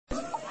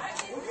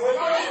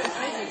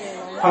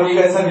How many of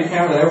you guys have your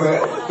camera there?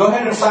 But go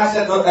ahead and flash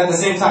at the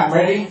same time.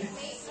 Ready?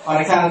 On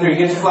a count of 3.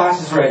 Get your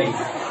flashes ready.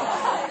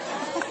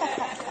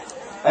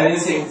 I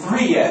didn't say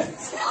 3 yet.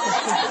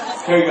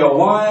 Here we go.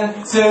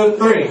 1, 2,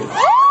 3.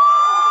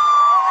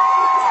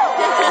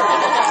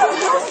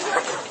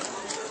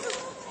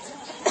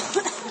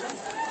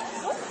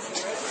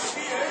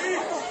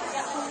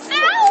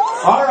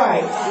 All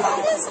right.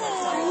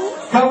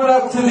 Coming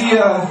up to the,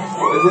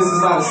 this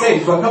is not a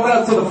stage, but coming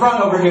up to the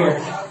front over here.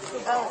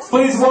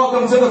 Please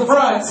welcome to the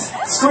front,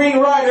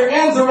 screenwriter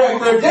and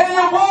director,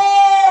 Daniel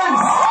Barnes!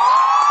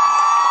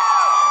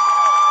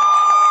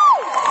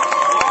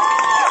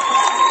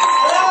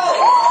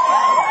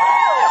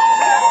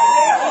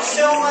 Thank you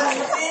so much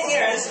for being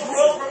here. This is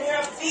world premiere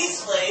of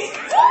Beastly.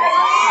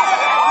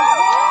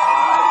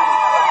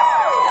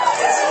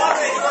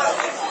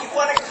 You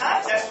won a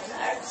contest.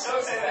 I'm so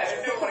excited.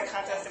 I've never won a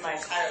contest in my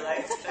entire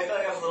life. I feel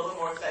like I'm a little bit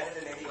more excited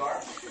than maybe you are.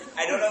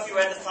 I don't know if you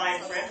read the fine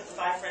print, but the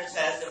fine print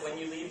says that when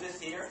you leave this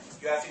theater,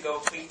 you have to go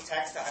tweet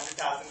text 100,000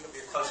 of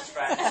your closest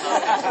friends. And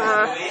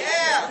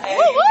if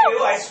you do,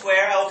 I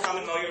swear I will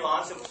come and mow your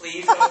lawn, so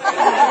please don't do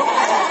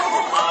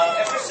that.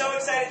 And we're so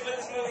excited to put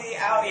this movie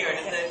out here, and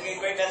it's a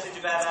great message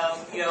about,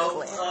 beauty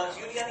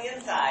on the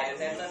inside, and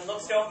then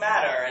looks don't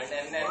matter, and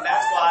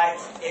that's why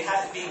it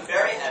has to be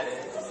very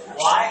evident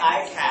why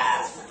I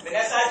cast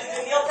Vanessa Hudgens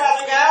and Neil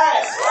Patrick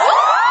Harris.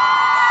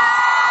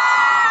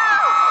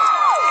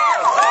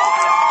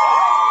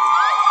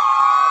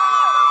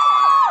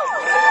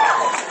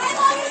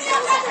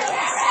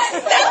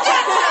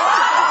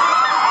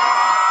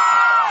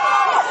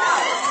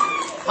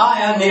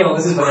 Hi, I'm Neil.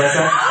 This is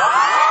Vanessa.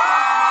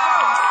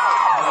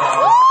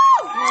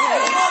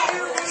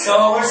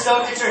 So we're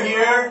stoked that you're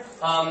here.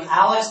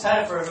 Alex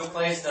Pettifer, who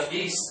plays the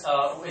Beast,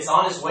 is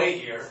on his way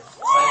here.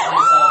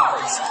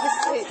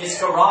 But his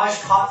garage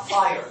caught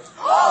fire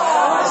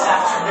this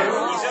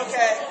afternoon. He's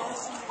okay.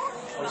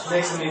 Which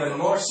makes him even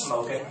more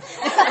smoking.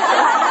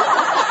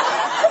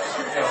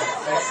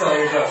 Thanks for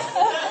your joke.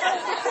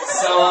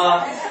 So,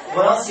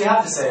 what else do you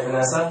have to say,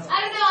 Vanessa?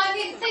 I don't know. I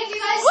mean, thank you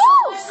guys so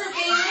much for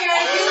being here. I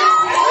really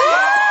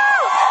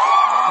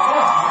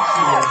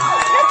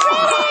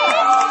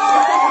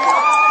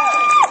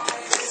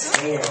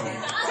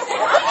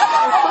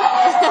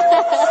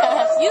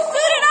You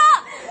suited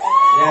up!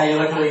 Yeah, you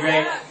look really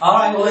great.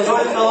 Alright, well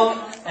enjoy the film,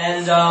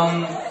 and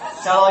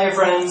tell all your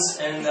friends,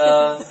 and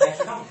thanks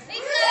for coming.